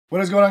What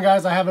is going on,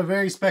 guys? I have a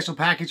very special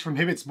package from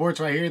Hibbett Sports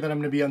right here that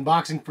I'm going to be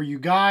unboxing for you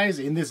guys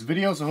in this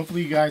video, so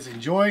hopefully you guys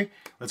enjoy.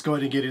 Let's go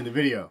ahead and get into the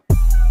video.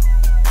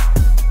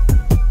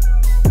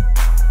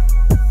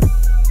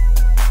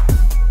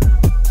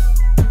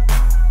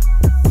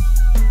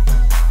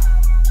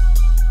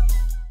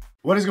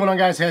 What is going on,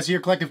 guys? Hess here,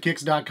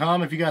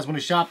 CollectiveKicks.com. If you guys want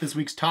to shop this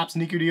week's top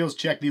sneaker deals,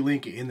 check the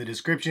link in the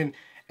description.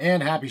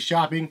 And happy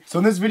shopping. So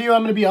in this video,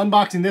 I'm going to be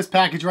unboxing this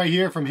package right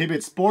here from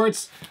Hibbett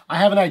Sports. I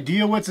have an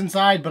idea what's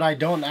inside, but I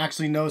don't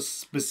actually know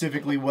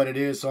specifically what it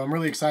is. So I'm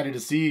really excited to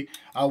see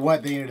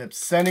what they ended up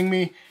sending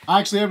me. I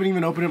actually haven't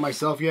even opened it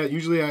myself yet.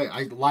 Usually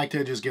I like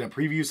to just get a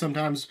preview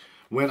sometimes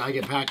when I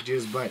get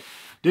packages, but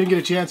didn't get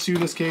a chance to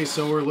in this case,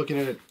 so we're looking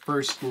at it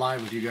first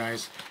live with you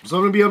guys. So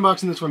I'm going to be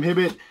unboxing this from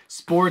Hibbett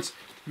Sports.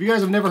 If you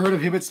guys have never heard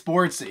of Hibbett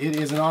Sports, it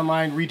is an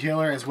online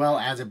retailer as well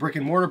as a brick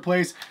and mortar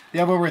place. They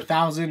have over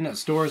 1,000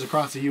 stores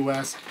across the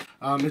US.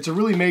 It's a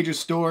really major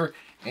store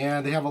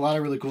and they have a lot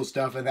of really cool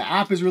stuff. And the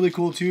app is really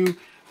cool too.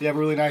 They have a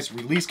really nice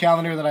release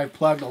calendar that I've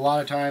plugged a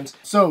lot of times.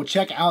 So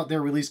check out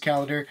their release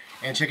calendar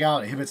and check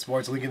out Hibbett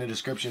Sports, link in the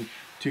description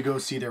to go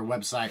see their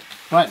website.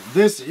 But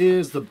this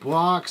is the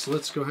box.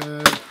 Let's go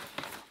ahead and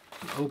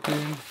open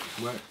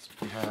what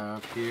we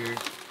have here.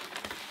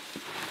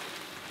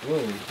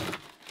 Whoa.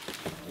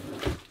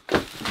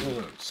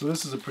 So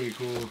this is a pretty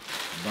cool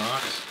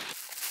box.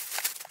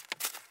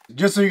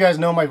 Just so you guys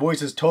know, my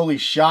voice is totally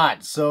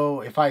shot,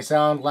 so if I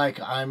sound like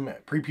I'm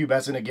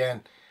prepubescent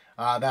again,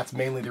 that's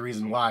mainly the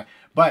reason why.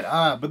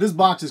 But this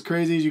box is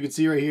crazy. As you can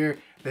see right here,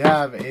 they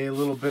have a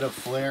little bit of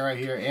flair right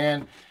here,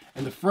 and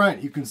in the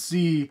front you can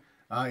see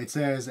it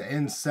says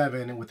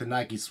N7 with the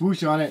Nike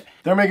swoosh on it.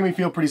 They're making me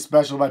feel pretty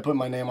special by putting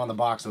my name on the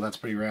box, so that's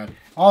pretty rad.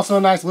 Also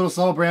a nice little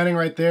subtle branding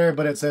right there,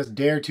 but it says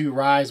Dare to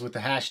Rise with the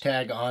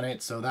hashtag on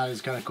it, so that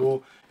is kind of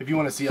cool. If you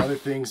want to see other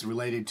things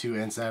related to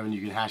N7,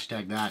 you can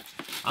hashtag that.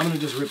 I'm going to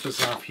just rip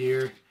this off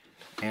here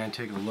and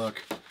take a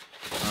look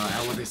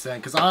at what they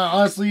sent. Because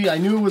honestly, I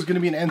knew it was going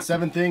to be an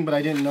N7 thing, but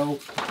I didn't know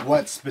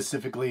what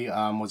specifically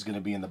was going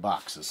to be in the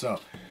box. So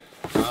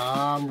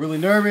I'm really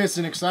nervous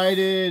and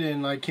excited,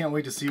 and I can't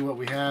wait to see what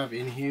we have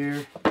in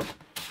here.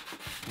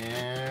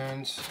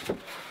 And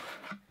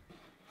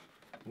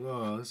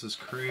whoa, this is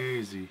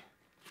crazy.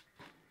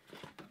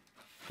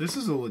 This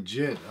is a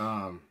legit,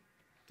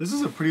 this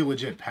is a pretty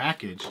legit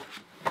package.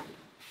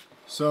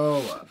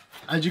 So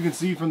as you can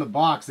see from the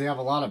box, they have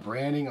a lot of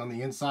branding on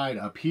the inside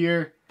up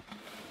here.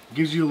 It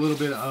gives you a little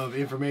bit of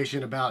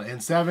information about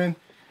N7. It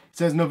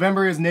says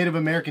November is Native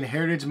American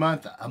Heritage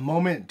Month, a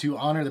moment to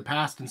honor the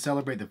past and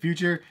celebrate the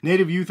future.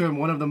 Native youth are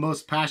one of the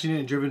most passionate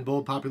and driven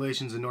bold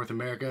populations in North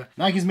America.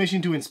 Nike's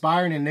mission to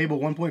inspire and enable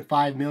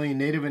 1.5 million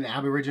Native and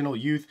Aboriginal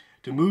youth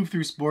to move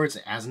through sports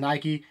as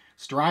Nike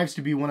strives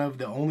to be one of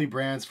the only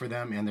brands for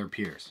them and their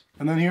peers.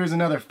 And then here's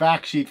another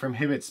fact sheet from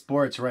Hibbett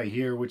Sports right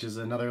here, which is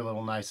another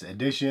little nice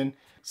addition.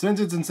 Since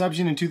its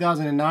inception in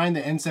 2009,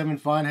 the N7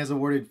 Fund has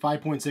awarded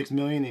 $5.6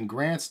 million in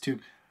grants to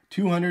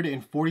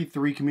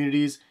 243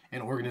 communities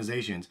and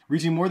organizations,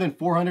 reaching more than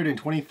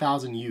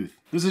 420,000 youth.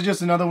 This is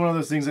just another one of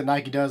those things that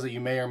Nike does that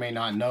you may or may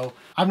not know.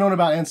 I've known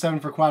about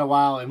N7 for quite a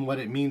while and what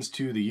it means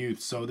to the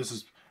youth, so this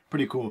is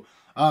pretty cool.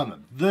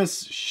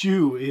 This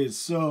shoe is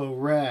so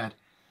rad.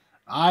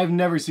 I've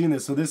never seen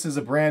this. So this is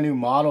a brand new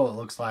model, it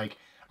looks like.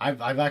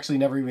 I've actually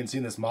never even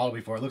seen this model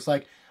before. It looks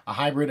like a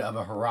hybrid of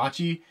a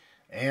Huarache,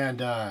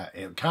 and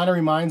it kind of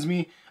reminds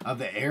me of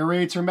the Air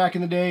Raids from back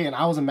in the day, and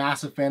I was a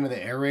massive fan of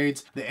the Air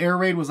Raids. The Air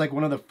Raid was like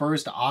one of the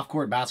first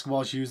off-court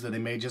basketball shoes that they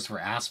made just for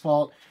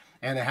asphalt,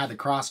 and it had the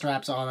cross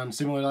straps on them,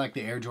 similar to like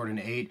the Air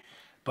Jordan 8.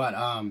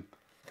 But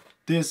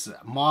this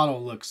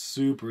model looks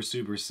super,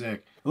 super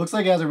sick. It looks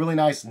like it has a really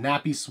nice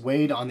nappy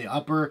suede on the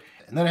upper,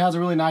 and then it has a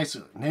really nice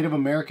Native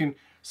American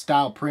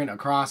style print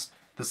across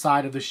the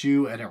side of the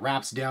shoe, and it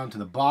wraps down to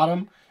the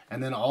bottom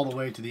and then all the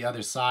way to the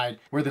other side,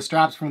 where the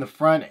straps from the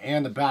front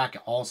and the back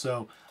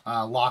also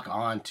lock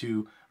on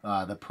to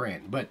the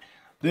print. But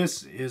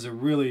this is a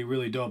really,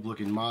 really dope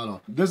looking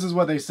model. This is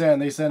what they sent.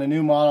 They sent a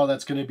new model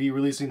that's going to be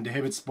releasing to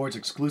Hibbett Sports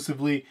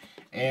exclusively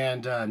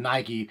and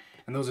Nike,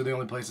 and those are the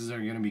only places that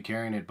are going to be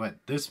carrying it. But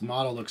this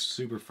model looks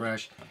super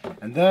fresh.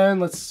 And then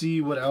let's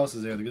see what else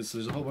is there, because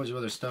there's a whole bunch of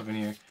other stuff in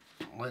here.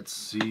 Let's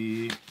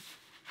see.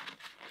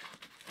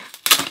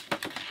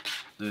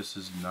 This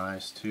is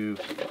nice too.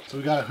 So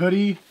we got a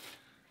hoodie,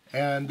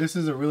 and this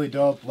is a really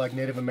dope like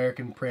Native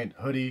American print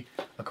hoodie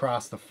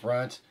across the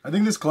front. I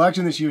think this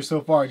collection this year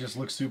so far just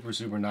looks super,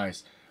 super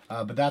nice.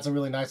 But that's a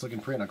really nice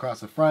looking print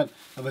across the front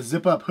of a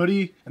zip up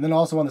hoodie, and then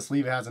also on the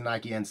sleeve it has a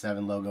Nike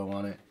N7 logo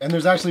on it. And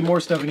there's actually more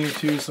stuff in here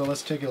too, so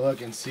let's take a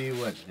look and see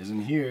what is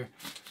in here.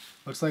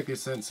 Looks like they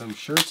sent some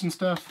shirts and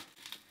stuff.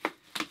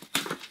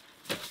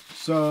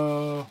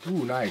 So,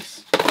 ooh,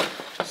 nice.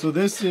 So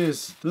this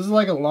is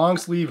like a long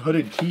sleeve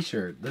hooded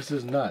t-shirt. This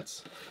is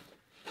nuts.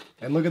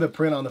 And look at the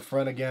print on the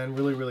front again.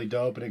 Really, really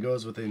dope. And it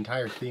goes with the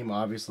entire theme,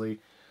 obviously,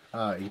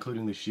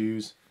 including the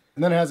shoes.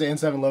 And then it has the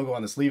N7 logo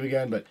on the sleeve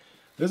again. But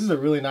this is a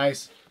really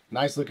nice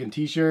looking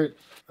t-shirt.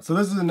 So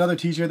this is another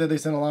t-shirt that they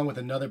sent along with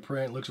another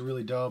print. Looks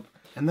really dope.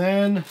 And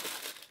then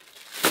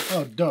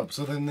Oh, dope.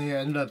 So then they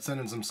ended up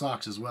sending some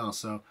socks as well.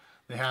 So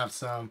they have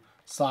some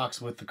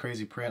socks with the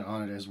crazy print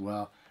on it as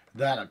well.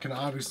 That can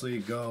obviously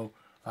go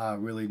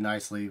really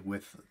nicely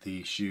with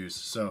the shoes.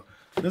 So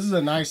this is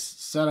a nice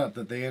setup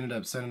that they ended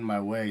up sending my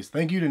way. So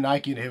thank you to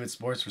Nike and Hibbett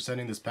Sports for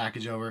sending this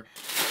package over.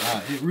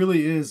 It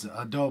really is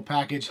a dope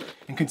package.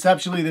 And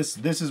conceptually, this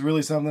is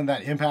really something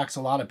that impacts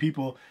a lot of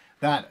people.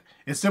 That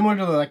is similar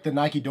to like the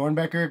Nike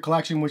Dornbecker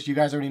collection, which you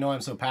guys already know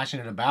I'm so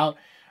passionate about.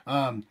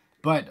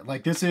 But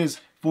like this is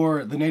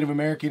for the Native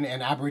American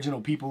and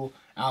Aboriginal people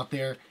out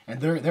there and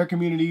their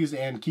communities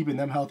and keeping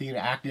them healthy and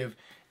active.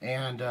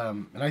 And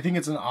I think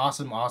it's an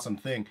awesome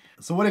thing.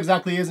 So what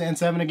exactly is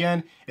N7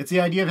 again? It's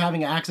the idea of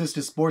having access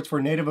to sports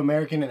for Native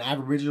American and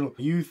Aboriginal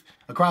youth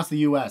across the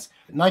U.S.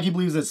 Nike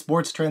believes that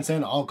sports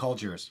transcend all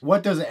cultures.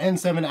 What does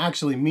N7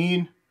 actually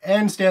mean?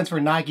 N stands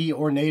for Nike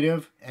or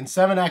Native, and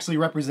 7 actually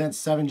represents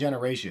 7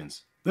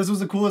 generations. This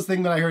was the coolest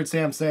thing that I heard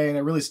Sam say, and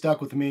it really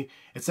stuck with me.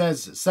 It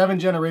says 7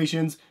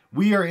 generations.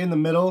 We are in the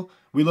middle.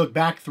 We look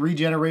back 3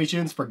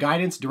 generations for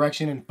guidance,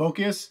 direction, and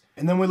focus.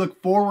 And then we look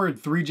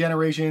forward 3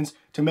 generations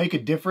to make a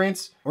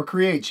difference or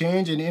create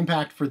change and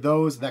impact for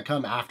those that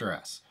come after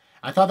us.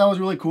 I thought that was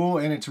really cool,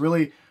 and it's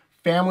really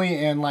family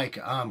and like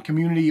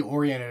community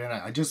oriented,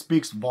 and it just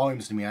speaks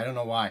volumes to me. I don't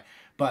know why,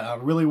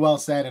 but really well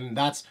said, and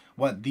that's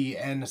what the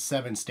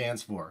N7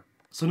 stands for.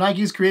 So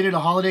Nike's created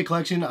a holiday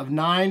collection of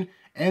 9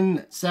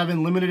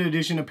 N7 limited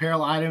edition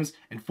apparel items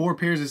and 4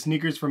 pairs of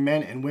sneakers for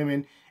men and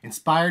women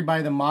inspired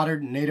by the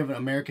modern Native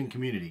American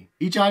community.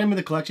 Each item in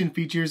the collection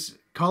features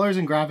colors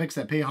and graphics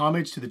that pay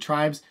homage to the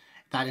tribes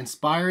that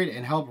inspired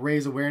and helped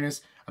raise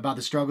awareness about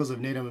the struggles of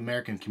Native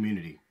American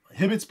community.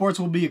 Hibbett Sports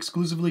will be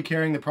exclusively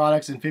carrying the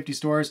products in 50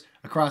 stores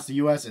across the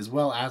US as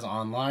well as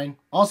online.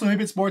 Also,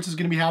 Hibbett Sports is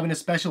going to be having a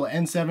special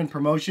N7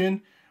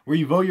 promotion where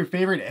you vote your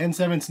favorite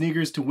N7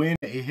 sneakers to win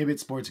a Hibbett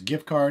Sports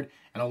gift card,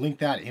 and I'll link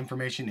that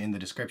information in the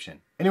description.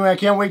 Anyway, I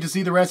can't wait to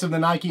see the rest of the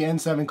Nike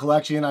N7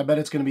 collection. I bet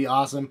it's going to be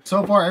awesome.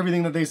 So far,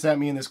 everything that they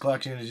sent me in this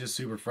collection is just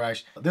super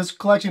fresh. This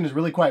collection is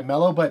really quite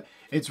mellow, but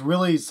it's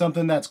really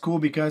something that's cool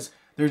because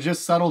there's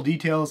just subtle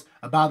details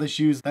about the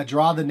shoes that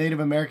draw the Native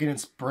American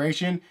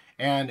inspiration,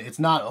 and it's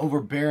not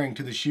overbearing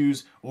to the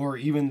shoes or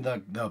even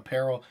the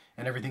apparel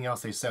and everything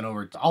else they sent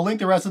over. I'll link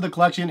the rest of the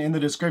collection in the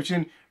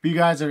description for you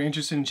guys that are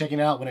interested in checking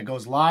it out when it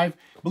goes live.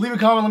 But leave a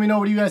comment, let me know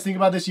what you guys think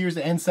about this year's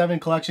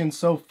N7 collection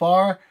so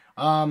far.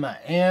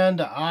 And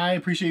I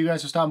appreciate you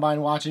guys for stopping by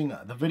and watching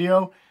the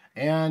video.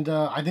 And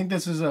I think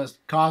this is a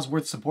cause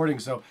worth supporting.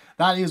 So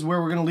that is where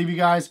we're going to leave you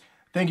guys.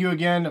 Thank you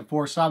again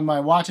for stopping by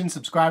and watching.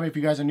 Subscribe if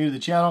you guys are new to the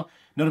channel.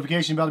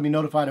 Notification bell to be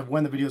notified of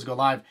when the videos go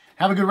live.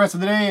 Have a good rest of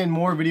the day and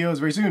more videos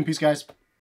very soon. Peace, guys.